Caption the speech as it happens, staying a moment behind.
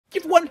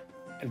Everyone,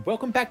 and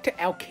welcome back to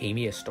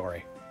Alchemia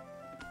story.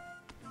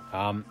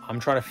 I'm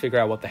trying to figure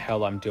out what the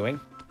hell I'm doing.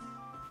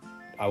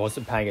 I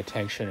wasn't paying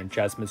attention, and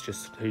Jasmine's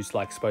just, who's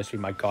like supposed to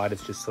be my guide,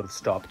 has just sort of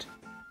stopped.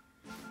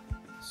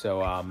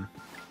 So, I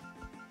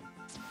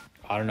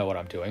don't know what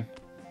I'm doing.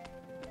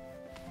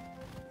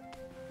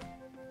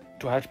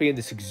 Do I have to be in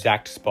this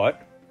exact spot?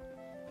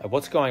 Like,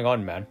 what's going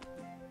on, man?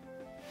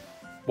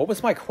 What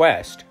was my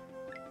quest?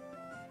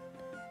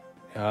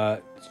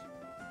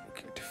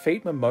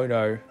 Defeat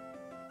Momono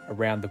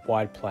around the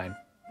wide plain.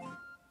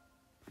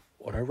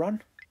 Auto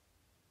run?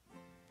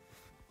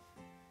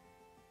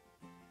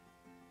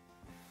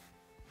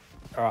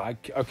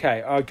 Alright,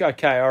 okay,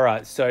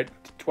 alright. So,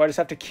 do I just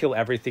have to kill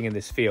everything in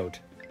this field?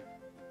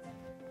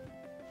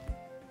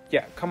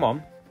 Yeah, come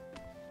on.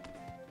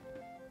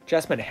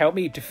 Jasmine, help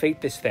me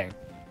defeat this thing.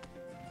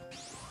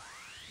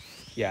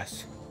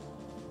 Yes.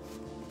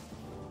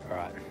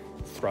 Alright.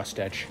 Thrust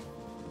edge.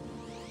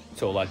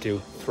 That's all I do.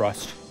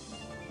 Thrust.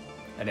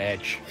 An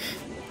edge.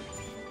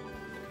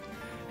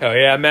 Hell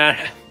yeah,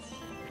 man.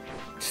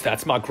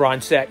 That's my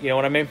grind set, you know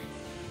what I mean?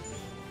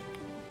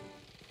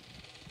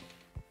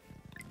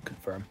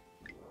 Confirm.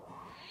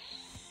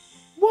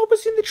 What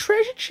was in the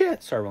treasure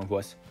chest? Sorry, wrong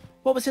voice.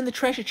 What was in the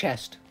treasure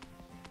chest?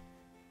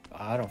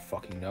 I don't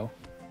fucking know.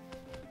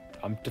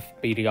 I'm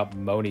beating up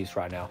Monies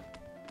right now.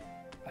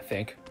 I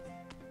think.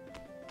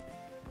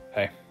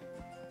 Hey.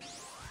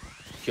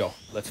 Yo,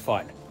 let's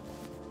fight.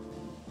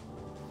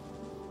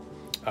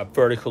 A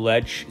vertical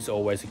edge is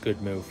always a good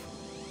move.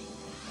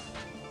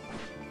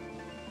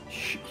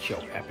 Yo,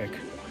 epic.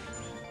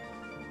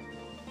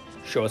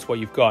 Show us what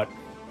you've got.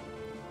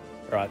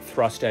 Alright,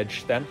 thrust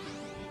edge then.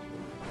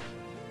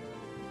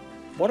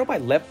 What am I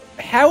level?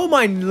 How am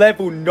I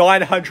level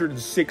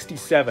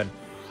 967?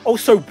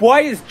 Also,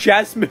 why is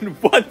Jasmine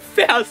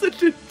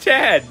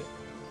 1010?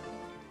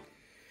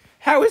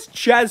 How is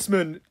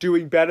Jasmine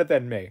doing better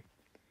than me?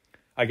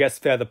 I guess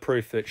they're the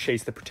proof that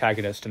she's the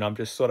protagonist and I'm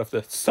just sort of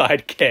the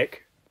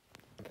sidekick.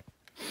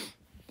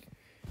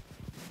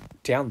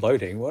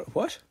 Downloading?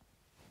 What?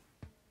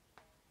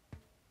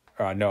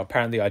 Alright, no,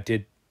 apparently I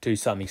did do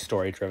something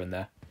story-driven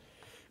there.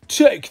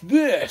 Take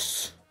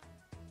this!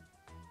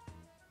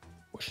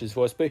 What should his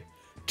voice be?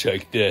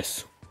 Take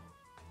this.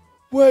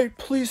 Wait,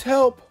 please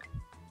help.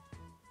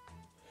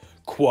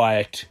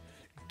 Quiet.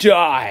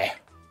 Die.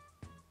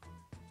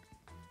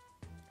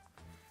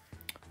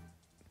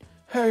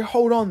 Hey,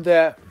 hold on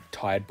there,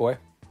 tired boy.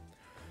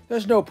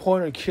 There's no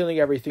point in killing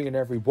everything and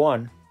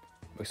everyone.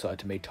 I'm excited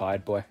to meet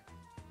tired boy.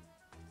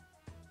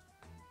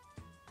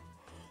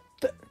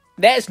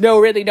 There's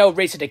really no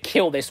reason to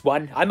kill this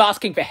one. I'm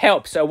asking for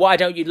help, so why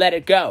don't you let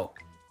it go?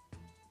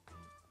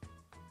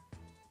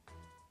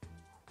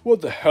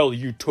 What the hell are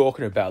you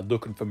talking about?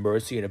 Looking for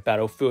mercy in a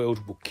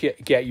battlefield will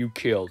get you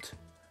killed.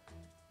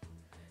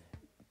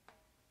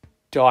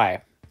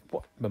 Die.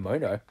 What?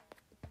 Momono?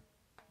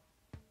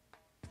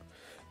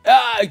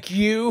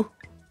 You!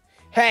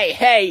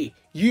 Hey,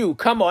 you,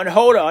 come on,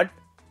 hold on.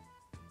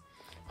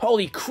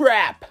 Holy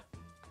crap!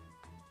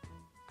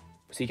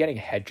 Was he getting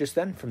a head just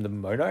then from the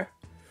Momono?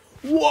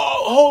 Whoa,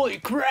 holy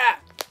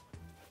crap!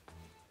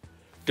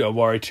 Don't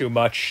worry too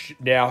much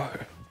now.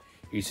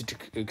 He's an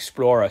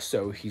explorer,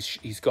 so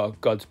he's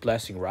got God's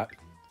blessing, right?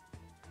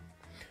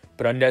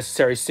 But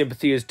unnecessary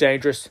sympathy is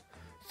dangerous.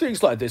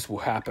 Things like this will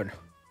happen.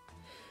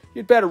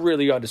 You'd better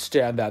really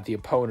understand that the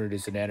opponent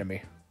is an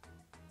enemy.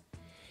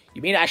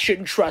 You mean I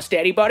shouldn't trust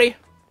anybody?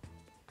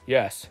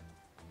 Yes.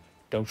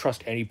 Don't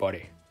trust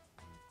anybody.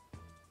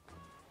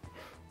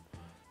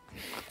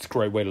 It's a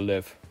great way to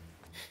live.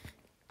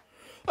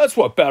 That's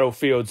what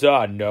battlefields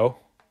are, no?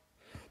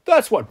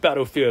 That's what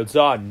battlefields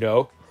are,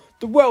 no?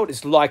 The world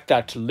is like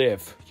that to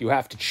live. You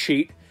have to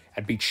cheat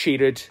and be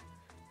cheated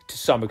to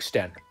some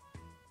extent.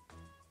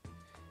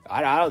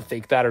 I don't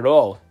think that at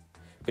all.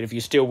 But if you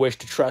still wish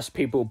to trust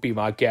people, be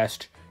my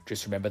guest.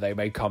 Just remember they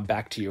may come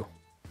back to you.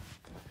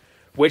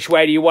 Which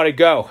way do you want to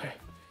go?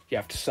 You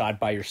have to decide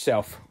by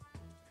yourself.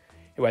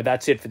 Anyway,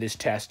 that's it for this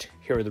test.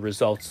 Here are the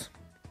results.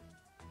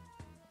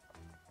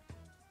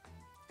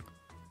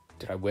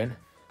 Did I win?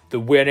 The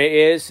winner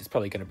is... It's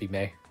probably going to be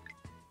me.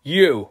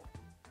 You.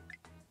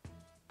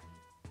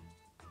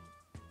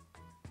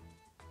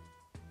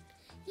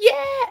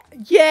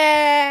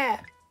 Yeah!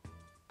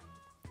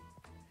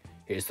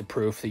 Here's the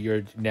proof that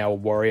you're now a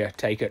warrior.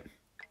 Take it.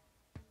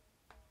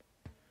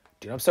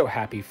 Dude, I'm so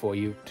happy for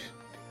you.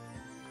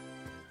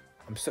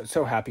 I'm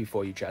so happy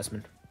for you,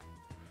 Jasmine.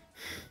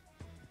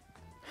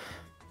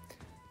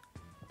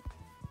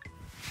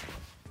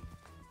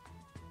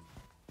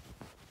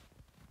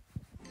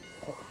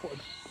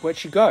 Where'd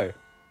she go?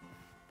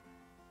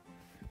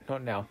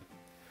 Not now.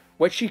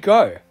 Where'd she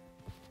go?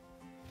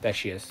 There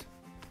she is.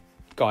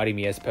 Guiding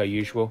me as per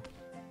usual.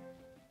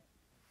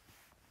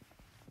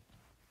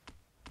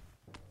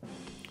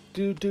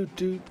 Do do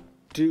do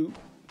do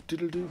do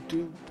do do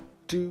do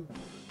do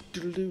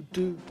do do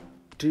do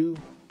do.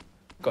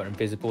 Got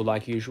invisible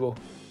like usual.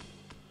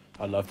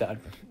 I love that.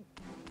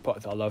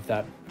 I love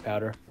that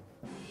powder.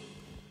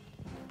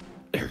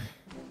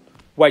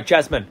 Wait,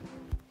 Jasmine.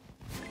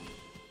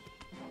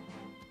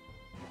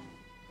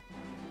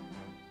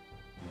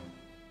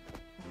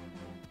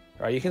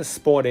 Alright, you can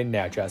spawn in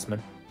now,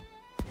 Jasmine.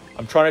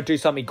 I'm trying to do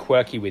something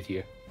quirky with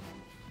you.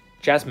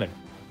 Jasmine.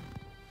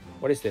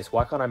 What is this?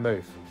 Why can't I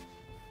move?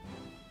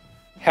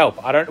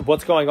 Help. I don't...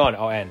 What's going on?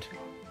 Oh, end.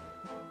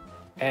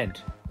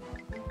 End.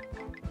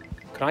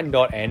 Can I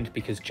not end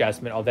because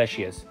Jasmine... Oh, there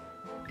she is.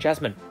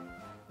 Jasmine.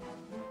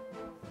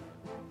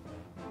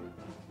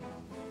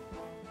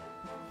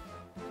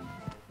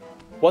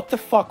 What the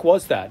fuck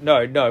was that?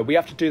 No, no, we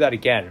have to do that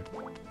again.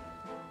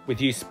 With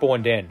you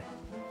spawned in.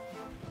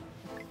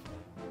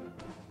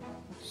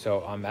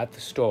 So I'm at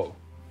the store.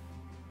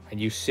 And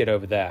you sit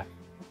over there.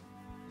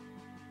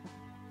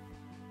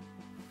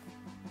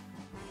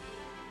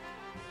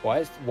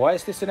 Why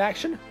is this in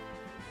action?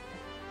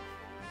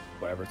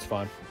 Whatever, it's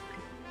fine.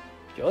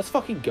 Yo, let's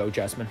fucking go,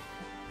 Jasmine.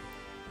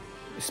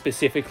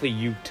 Specifically,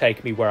 you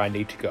take me where I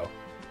need to go.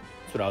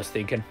 That's what I was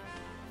thinking.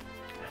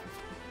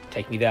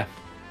 Take me there.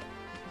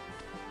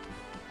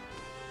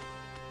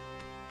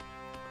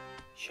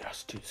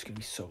 Yes, dude, it's gonna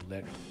be so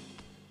lit.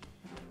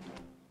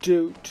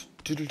 Do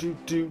do do do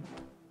do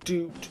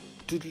do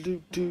do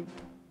do do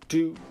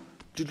do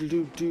do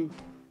do do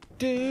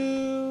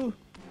do.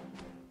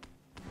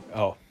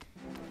 Oh,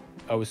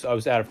 I was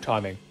out of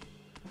timing.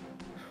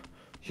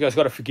 You guys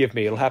got to forgive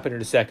me. It'll happen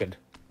in a second.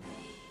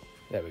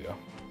 There we go.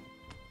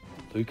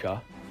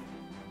 Luca.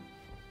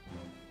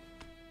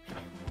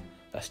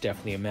 That's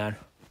definitely a man.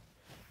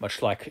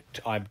 Much like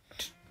I'm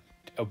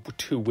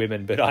two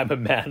women, but I'm a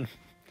man.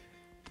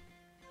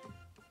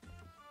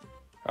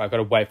 Alright, I've got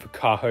to wait for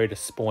Kaho to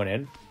spawn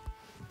in.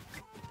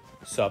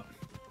 Sup?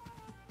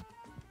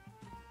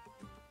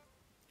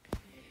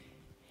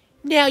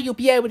 Now you'll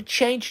be able to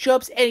change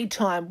jobs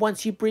anytime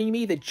once you bring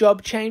me the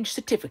job change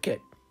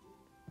certificate.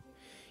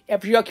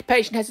 Every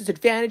occupation has its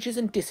advantages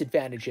and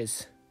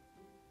disadvantages.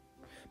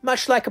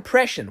 Much like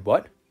oppression,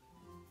 what?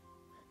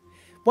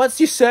 Once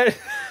you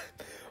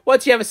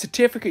have a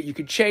certificate, you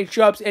can change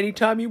jobs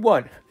anytime you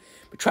want.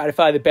 But try to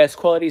find the best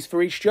qualities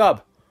for each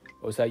job.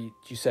 What was that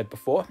you said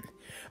before?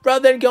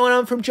 Rather than going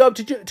on from job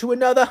to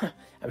another,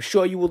 I'm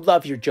sure you will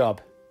love your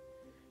job.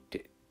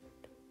 Did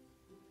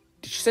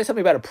you say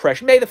something about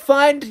oppression? May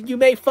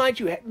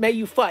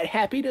you find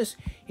happiness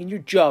in your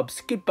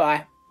jobs.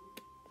 Goodbye.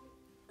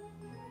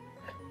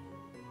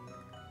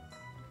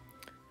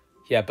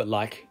 Yeah, but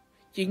like,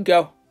 you can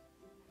go.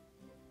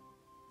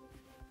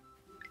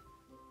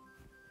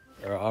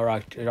 All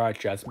right,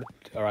 Jasmine.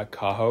 All right,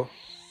 Kaho. All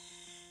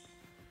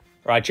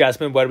right,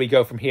 Jasmine, where do we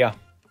go from here?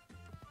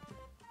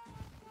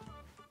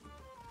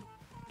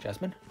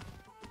 Jasmine?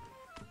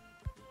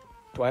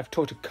 Do I have to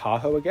talk to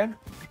Kaho again?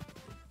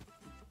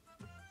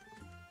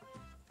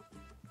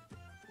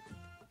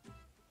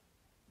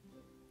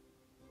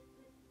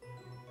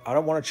 I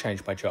don't want to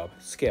change my job.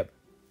 Skip.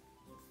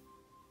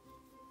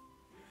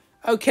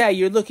 Okay,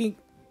 you're looking...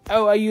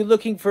 Oh, are you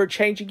looking for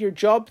changing your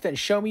job? Then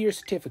show me your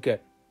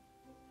certificate.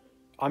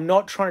 I'm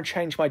not trying to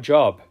change my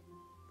job.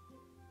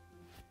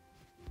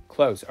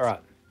 Close. All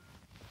right.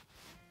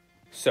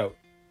 So,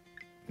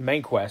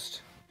 main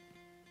quest.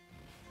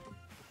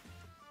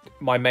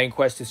 My main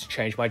quest is to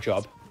change my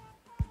job.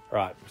 All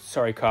right.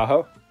 Sorry,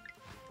 Kaho.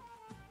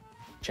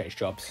 Change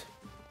jobs.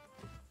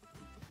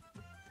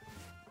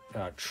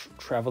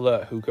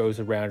 Traveler who goes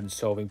around and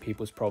solving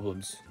people's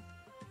problems,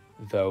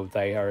 though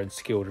they are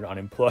unskilled and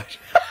unemployed.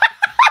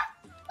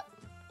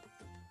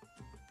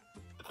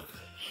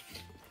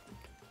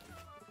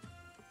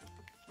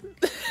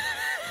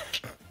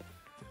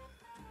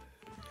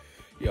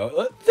 Yo,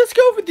 let's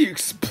go with the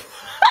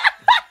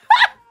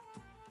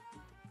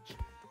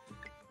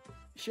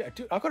Yeah,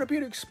 dude, I gotta be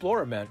an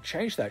explorer, man.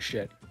 Change that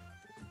shit.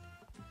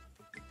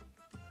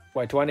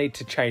 Wait, do I need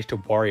to change to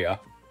warrior?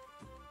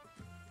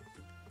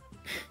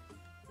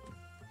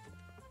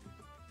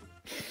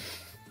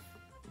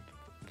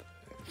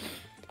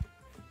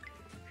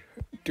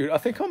 Dude, I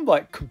think I'm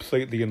like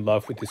completely in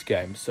love with this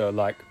game, so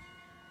like,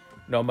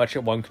 not much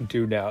that one can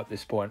do now at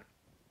this point.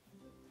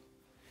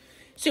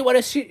 So you want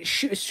to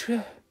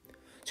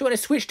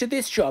switch to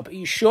this job? Are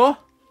you sure?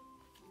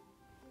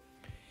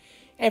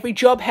 Every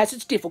job has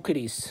its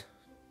difficulties.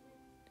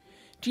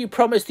 Do you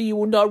promise that you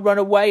will not run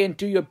away and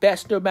do your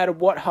best no matter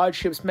what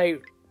hardships may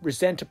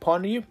resent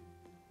upon you?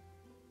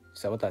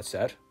 Is that what that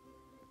said?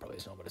 Probably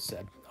is not what it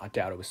said. I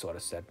doubt it was what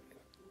it said.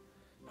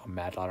 I'm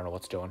mad. I don't know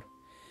what's doing.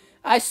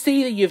 I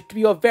see that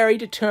you're very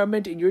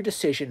determined in your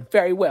decision.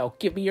 Very well.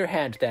 Give me your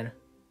hand then.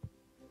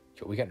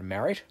 Are we getting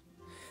married?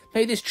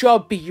 May this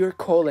job be your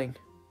calling.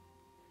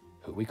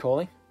 Who are we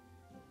calling?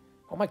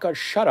 Oh my god,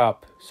 shut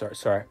up.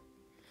 Sorry.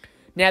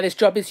 Now this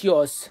job is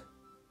yours.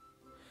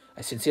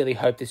 I sincerely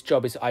hope this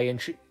job I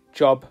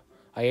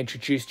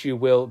introduced you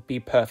will be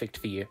perfect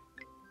for you.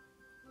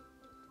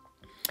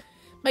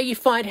 May you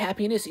find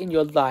happiness in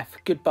your life.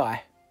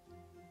 Goodbye.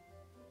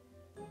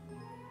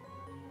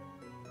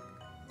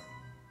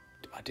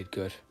 I did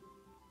good.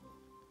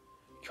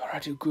 I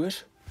do good?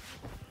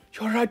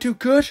 I do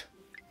good?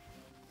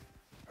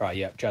 Alright,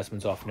 yeah,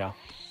 Jasmine's off now.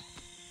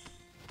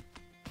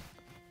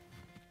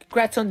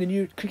 Congrats on the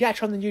new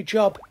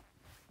job.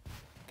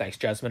 Thanks,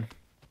 Jasmine.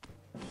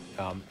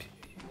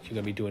 you're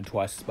going to be doing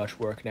twice as much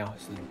work now.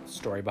 Is the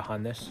story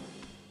behind this.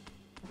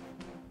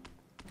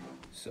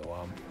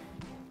 So,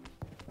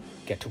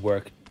 get to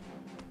work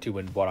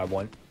doing what I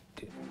want,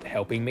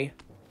 helping me.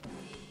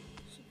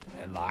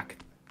 And, like,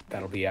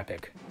 that'll be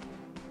epic.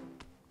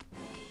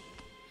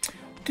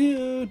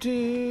 Do,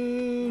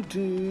 do,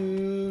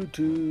 do,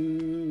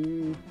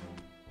 do.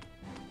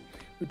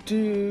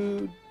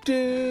 Do,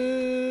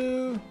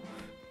 do,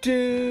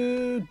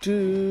 do,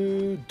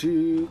 do,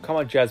 do. Come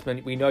on,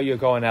 Jasmine. We know you're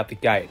going out the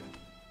gate.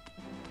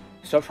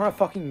 Stop trying to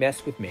fucking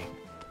mess with me.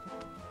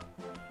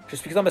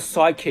 Just because I'm a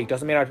sidekick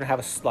doesn't mean I don't have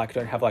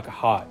a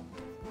heart.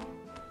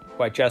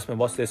 Wait, Jasmine,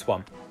 what's this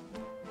one?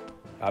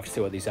 I have to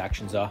see what these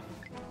actions are.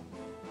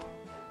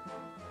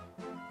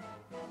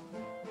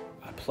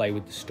 I play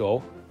with the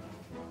stall.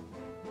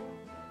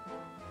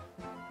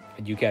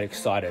 And you get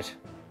excited.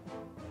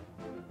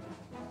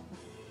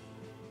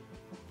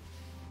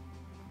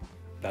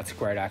 That's a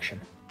great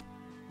action.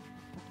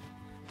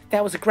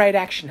 That was a great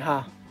action,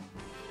 huh?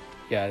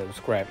 Yeah, it was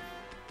great.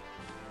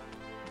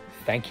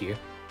 Thank you.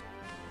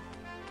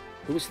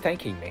 Who was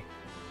thanking me?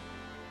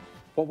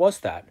 What was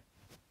that?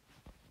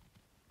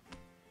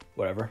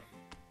 Whatever.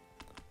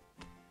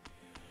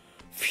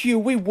 Phew,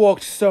 we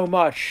walked so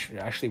much.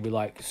 Actually, we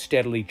like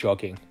steadily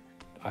jogging,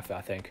 I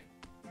think.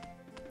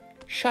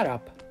 Shut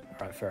up.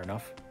 Alright, fair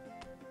enough.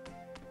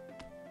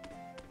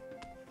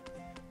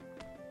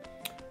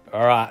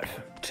 Alright,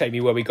 take me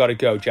where we gotta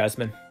go,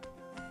 Jasmine.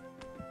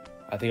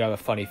 I think I have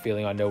a funny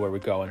feeling I know where we're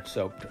going,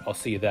 so I'll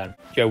see you then.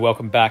 Yo,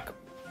 welcome back.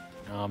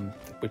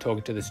 We're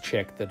talking to this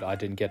chick that I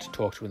didn't get to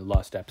talk to in the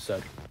last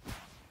episode.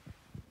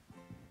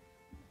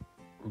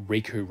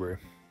 Rikuru.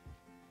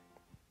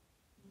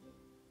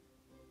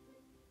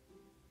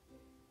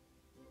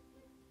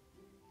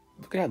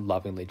 Look at how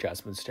lovingly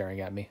Jasmine's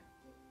staring at me.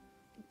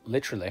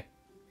 Literally.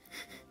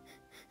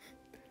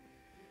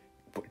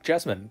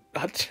 Jasmine,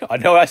 I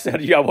know I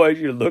said I wanted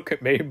you to look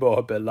at me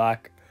more, but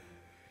like,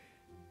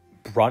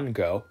 Brun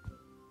girl.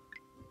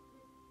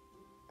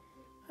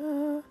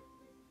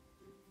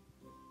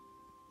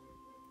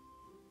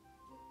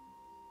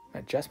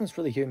 Man, Jasmine's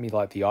really giving me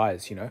like the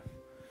eyes, you know?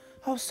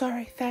 Oh,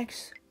 sorry,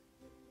 thanks.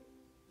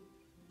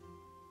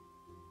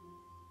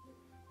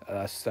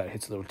 That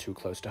hits a little too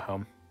close to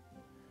home.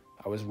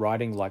 I was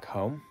riding like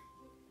home.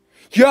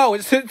 Yo,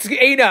 it's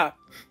Ina! I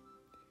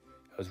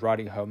was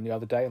riding home the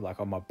other day, like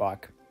on my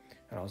bike,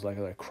 and I was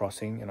like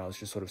crossing, and I was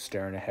just sort of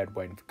staring ahead,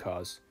 waiting for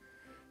cars.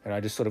 And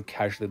I just sort of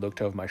casually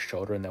looked over my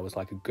shoulder, and there was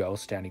like a girl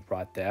standing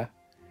right there.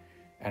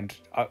 And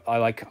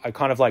I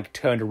kind of like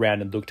turned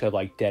around and looked her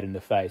like dead in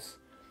the face.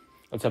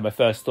 And so my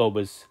first thought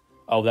was,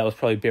 oh, that was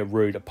probably a bit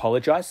rude.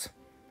 Apologize.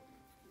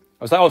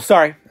 I was like, oh,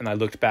 sorry. And I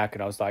looked back,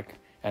 and I was like,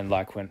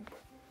 went,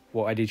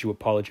 why did you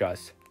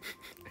apologize?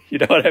 You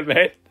know what I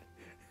mean?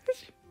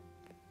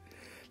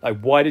 Like,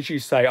 why did you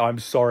say I'm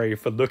sorry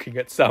for looking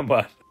at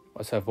someone?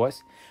 What's her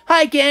voice?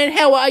 Hi again,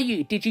 how are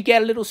you? Did you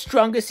get a little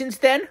stronger since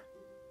then?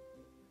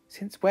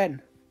 Since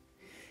when?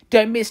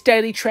 Don't miss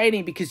daily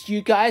training because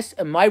you guys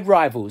are my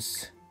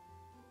rivals.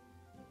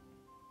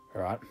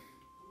 Alright.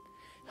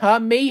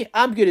 Me?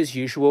 I'm good as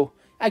usual.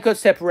 I got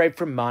separated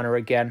from Mana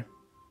again.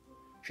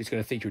 She's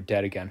gonna think you're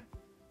dead again.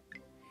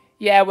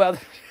 Yeah, well...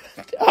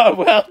 oh,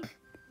 well...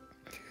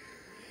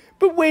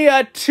 But we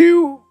are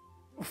two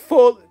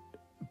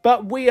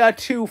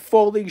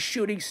falling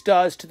shooting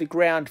stars to the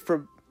ground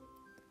from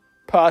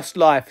past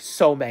life,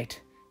 soulmate.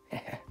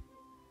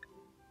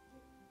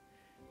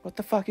 What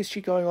the fuck is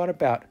she going on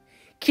about?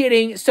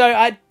 Kidding, so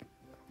I'd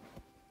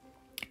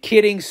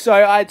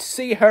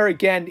see her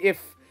again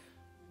if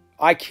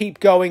I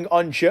keep going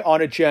on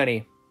a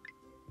journey.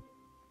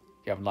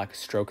 You having like a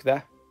stroke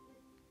there?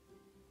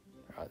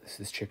 Alright,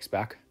 this chick's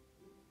back.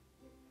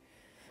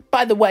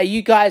 By the way,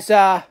 you guys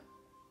are...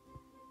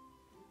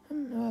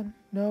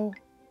 no.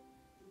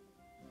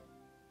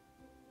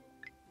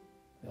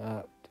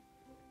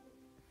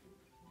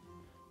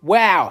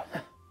 Wow.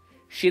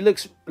 She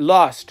looks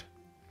lost.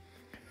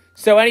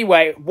 So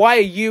anyway, why are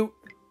you...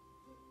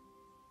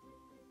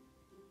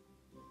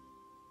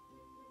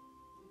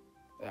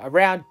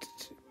 Around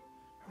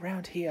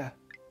here.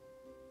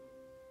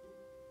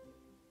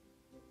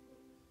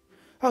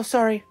 Oh,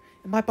 sorry.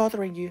 Am I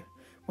bothering you?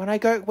 When I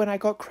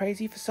got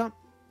crazy for something,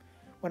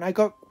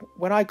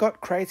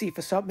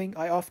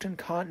 I often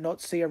can't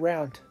not see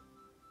around.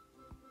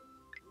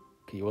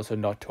 Can you also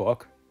not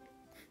talk?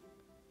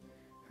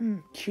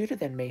 Cuter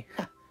than me.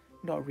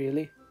 Not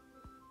really.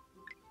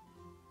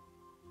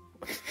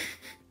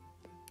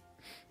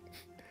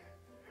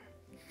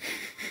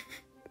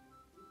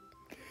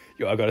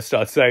 Yo, I gotta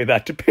start saying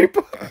that to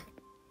people.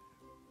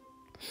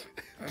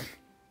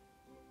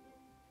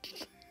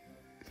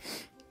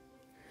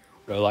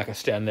 Or like I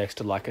stand next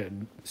to like a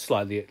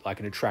slightly like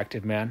an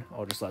attractive man,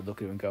 I'll just like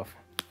look at him and go,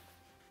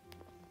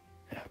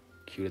 yeah,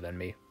 cuter than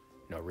me.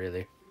 Not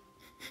really.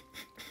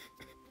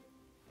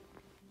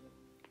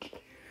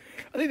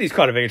 I think these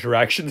kind of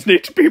interactions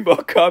need to be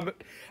more common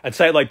and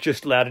say like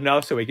just loud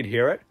enough so we can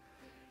hear it.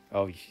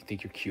 Oh, you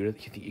think you're cuter?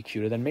 You think you're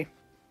cuter than me?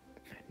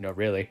 Not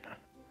really.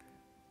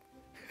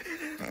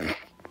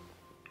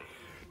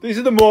 We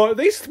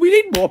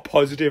need more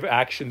positive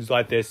actions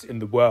like this in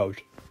the world.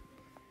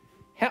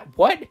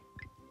 What?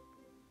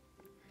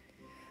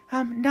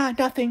 No,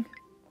 nothing.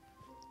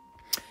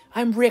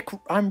 I'm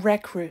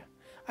Rekru.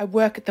 I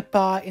work at the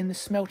bar in the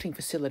smelting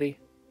facility.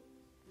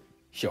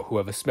 Sure,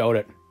 whoever smelled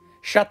it.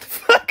 Shut the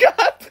fuck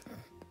up!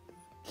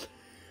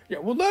 Yeah,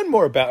 we'll learn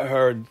more about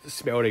her and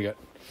smelting it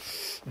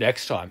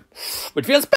next time. Which feels